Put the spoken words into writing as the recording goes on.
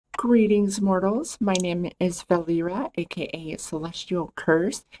Greetings, mortals. My name is Velira, aka Celestial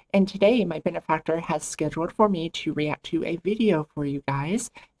Curse, and today my benefactor has scheduled for me to react to a video for you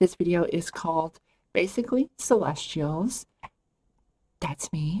guys. This video is called basically Celestials.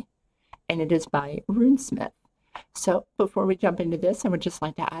 That's me, and it is by Runesmith. So before we jump into this, I would just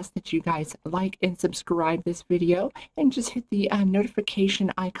like to ask that you guys like and subscribe this video and just hit the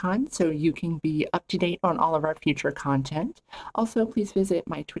notification icon so you can be up to date on all of our future content. Also, please visit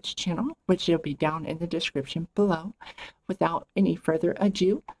my Twitch channel, which will be down in the description below. Without any further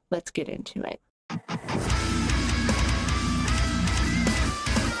ado, let's get into it.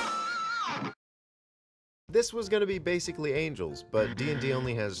 This was gonna be basically angels, but D&D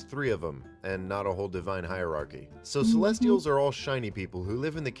only has 3 of them, and not a whole divine hierarchy. So Celestials are all shiny people who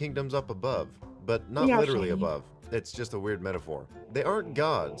live in the kingdoms up above, but not literally above. It's just a weird metaphor. They aren't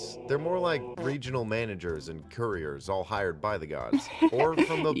gods. They're more like regional managers and couriers, all hired by the gods, or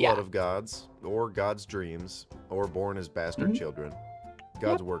from the blood of gods, or God's dreams, or born as bastard children.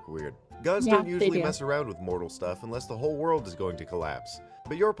 Gods work weird. Gods don't usually mess around with mortal stuff unless the whole world is going to collapse.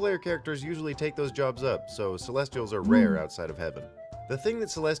 But your player characters usually take those jobs up, so Celestials are rare outside of heaven. The thing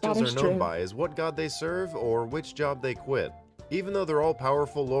that Celestials are known by is what god they serve or which job they quit. Even though they're all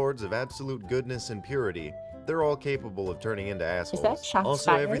powerful lords of absolute goodness and purity, they're all capable of turning into assholes.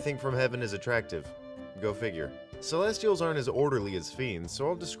 Also, everything from heaven is attractive. Go figure. Celestials aren't as orderly as fiends, so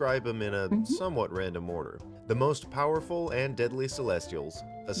I'll describe them in a somewhat random order. The most powerful and deadly Celestials,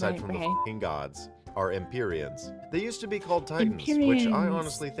 aside from the f***ing gods, are Empyreans. They used to be called Titans, which I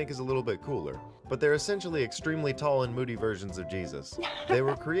honestly think is a little bit cooler, but they're essentially extremely tall and moody versions of Jesus. They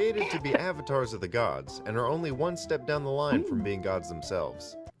were created to be avatars of the gods, and are only one step down the line from being gods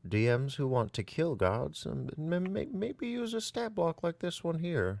themselves. DMs who want to kill gods, maybe use a stat block like this one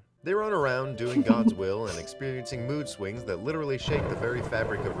here. They run around doing God's will and experiencing mood swings that literally shake the very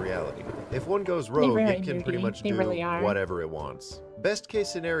fabric of reality. If one goes rogue, it can pretty much do whatever it wants. Best case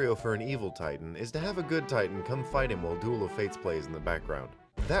scenario for an evil Titan is to have a good Titan come fight him while Duel of Fates plays in the background.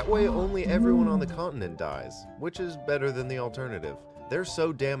 That way only everyone on the continent dies, which is better than the alternative. They're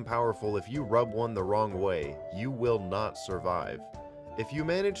so damn powerful, if you rub one the wrong way, you will not survive. If you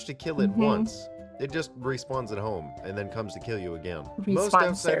manage to kill it once, it just respawns at home, and then comes to kill you again. Most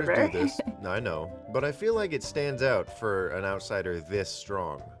outsiders do this, I know, but I feel like it stands out for an outsider this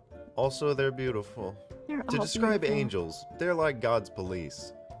strong. Also, they're beautiful. To describe angels, they're like God's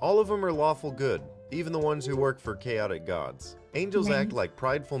police. All of them are lawful good, even the ones who work for chaotic gods. Angels act like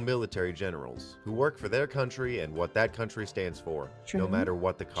prideful military generals, who work for their country and what that country stands for, no matter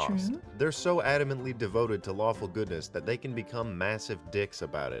what the cost. They're so adamantly devoted to lawful goodness that they can become massive dicks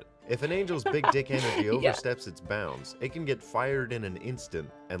about it. If an angel's big dick energy oversteps its bounds, it can get fired in an instant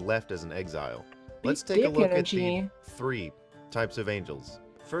and left as an exile. Let's take a look at the 3 types of angels.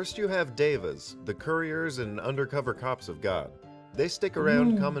 First you have Devas, the couriers and undercover cops of God. They stick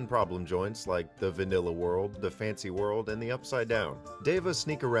around common problem joints like the vanilla world, the fancy world, and the upside down. Devas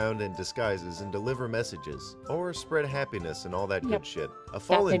sneak around in disguises and deliver messages, or spread happiness and all that good shit. A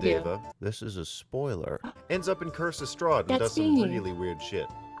fallen Deva, this is a spoiler, ends up in Kurse and does some really weird shit.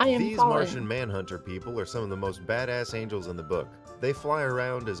 These Martian Manhunter people are some of the most badass angels in the book. They fly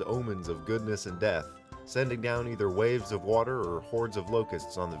around as omens of goodness and death, sending down either waves of water or hordes of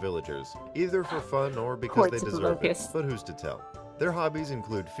locusts on the villagers, either for fun or because they deserve it, but who's to tell? Their hobbies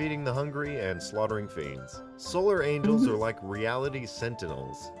include feeding the hungry and slaughtering fiends. Solar angels are like reality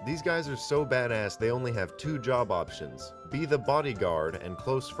sentinels. These guys are so badass they only have 2 job options. Be the bodyguard and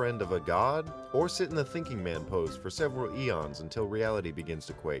close friend of a god, or sit in the thinking man pose for several eons until reality begins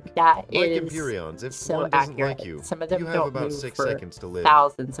to quake. Like Empyreans, if one doesn't like you, you have about 6 seconds to live. I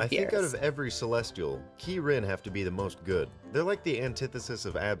think out of every Celestial, Ki Rin have to be the most good. They're like the antithesis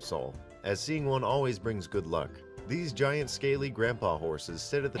of Absol, as seeing one always brings good luck. These giant scaly grandpa horses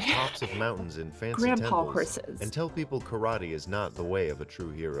sit at the tops of mountains in fancy temples and tell people karate is not the way of a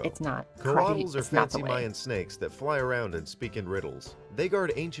true hero. It's not. Koalas are fancy Mayan snakes that fly around and speak in riddles. They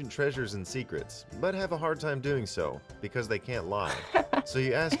guard ancient treasures and secrets, but have a hard time doing so because they can't lie. So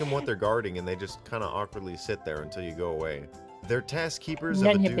you ask them what they're guarding and they just kinda awkwardly sit there until you go away. They're task keepers of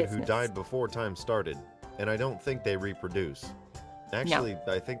a dude who died before time started, and I don't think they reproduce. Actually,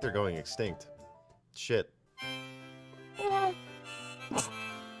 I think they're going extinct. Shit.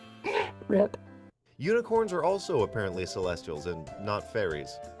 Rip. Unicorns are also apparently Celestials and not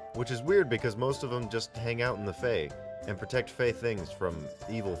fairies, which is weird because most of them just hang out in the Fae. and protect fey things from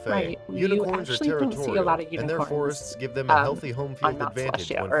evil fey. Right. Unicorns are don't see a lot of territorial, and their unicorns forests give them a healthy home on field Mount advantage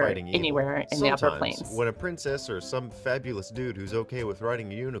Celestia when or fighting evil. anywhere in the upper Sometimes, plains. when a princess or some fabulous dude who's okay with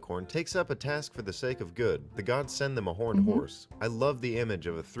riding a unicorn takes up a task for the sake of good, the gods send them a horned horse. I love the image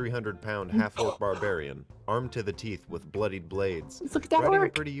of a 300-pound half-orc barbarian, armed to the teeth with bloodied blades, Look at that riding a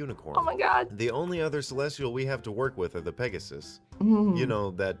orc. pretty unicorn. Oh my god. The only other celestial we have to work with are the Pegasus. Mm. You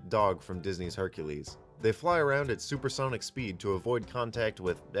know, that dog from Disney's Hercules. They fly around at supersonic speed to avoid contact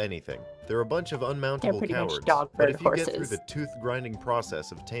with anything. They're a bunch of unmountable cowards, but if you get through the tooth-grinding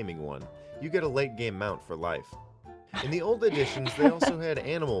process of taming one, you get a late-game mount for life. In the old editions, they also had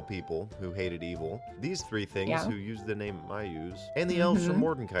animal people who hated evil, these three things who used the name I use, and the elves from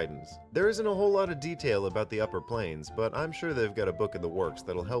Mordenkainen's. There isn't a whole lot of detail about the upper planes, but I'm sure they've got a book in the works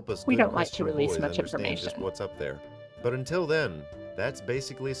that'll help us We good don't like to Christian release boys much understand information. just what's up there. But until then, that's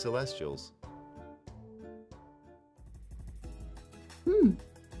basically Celestials.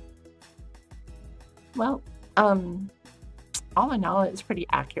 Well, all in all, it's pretty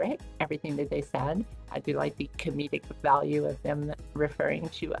accurate, everything that they said. I do like the comedic value of them referring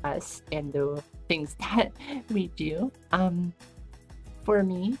to us and the things that we do. For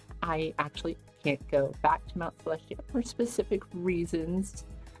me, I actually can't go back to Mount Celestia for specific reasons.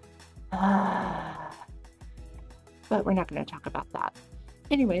 But we're not going to talk about that.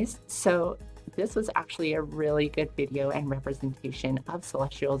 Anyways, so this was actually a really good video and representation of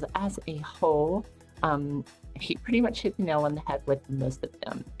Celestials as a whole. He pretty much hit the nail on the head with most of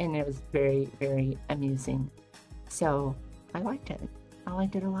them, and it was very, very amusing. So I liked it. I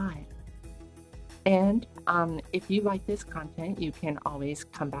liked it a lot. And if you like this content, you can always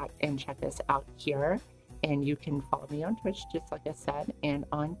come back and check us out here. And you can follow me on Twitch, just like I said, and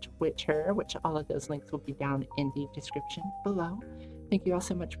on Twitter, which all of those links will be down in the description below. Thank you all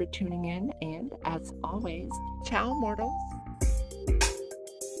so much for tuning in, and as always, ciao mortals.